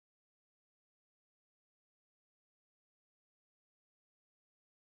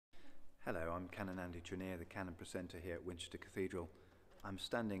Hello, I'm Canon Andy Trenier, the Canon Precentor here at Winchester Cathedral. I'm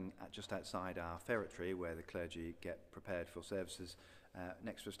standing just outside our ferretry where the clergy get prepared for services,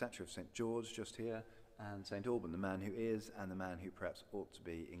 next to a statue of St George just here, and St Alban, the man who is and the man who perhaps ought to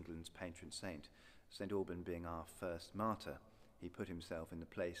be England's patron saint. St Alban being our first martyr, he put himself in the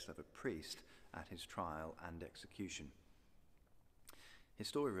place of a priest at his trial and execution. His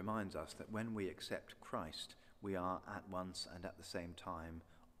story reminds us that when we accept Christ, we are at once and at the same time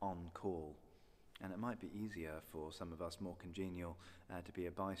on call. And it might be easier for some of us more congenial to be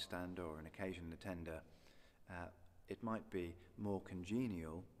a bystander or an occasional attender. It might be more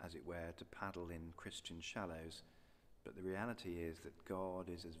congenial, as it were, to paddle in Christian shallows. But the reality is that God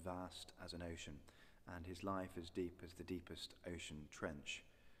is as vast as an ocean, and his life as deep as the deepest ocean trench.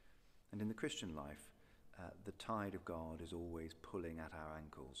 And in the Christian life, the tide of God is always pulling at our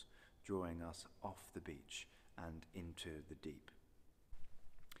ankles, drawing us off the beach and into the deep.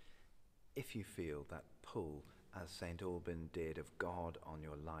 If you feel that pull, as St Alban did, of God on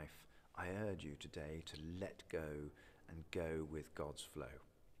your life, I urge you today to let go and go with God's flow.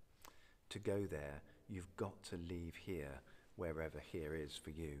 To go there, you've got to leave here, wherever here is for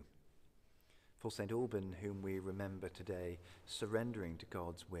you. For St Alban, whom we remember today, surrendering to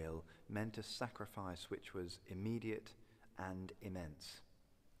God's will meant a sacrifice which was immediate and immense.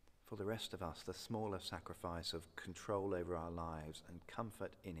 For the rest of us, the smaller sacrifice of control over our lives and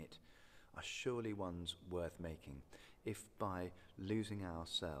comfort in it are surely ones worth making, if by losing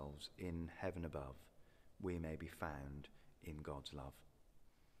ourselves in heaven above, we may be found in God's love.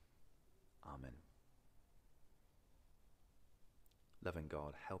 Amen. Loving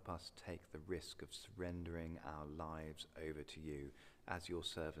God, help us take the risk of surrendering our lives over to you, as your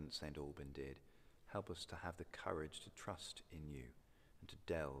servant St Alban did. Help us to have the courage to trust in you and to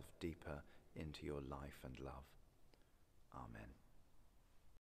delve deeper into your life and love.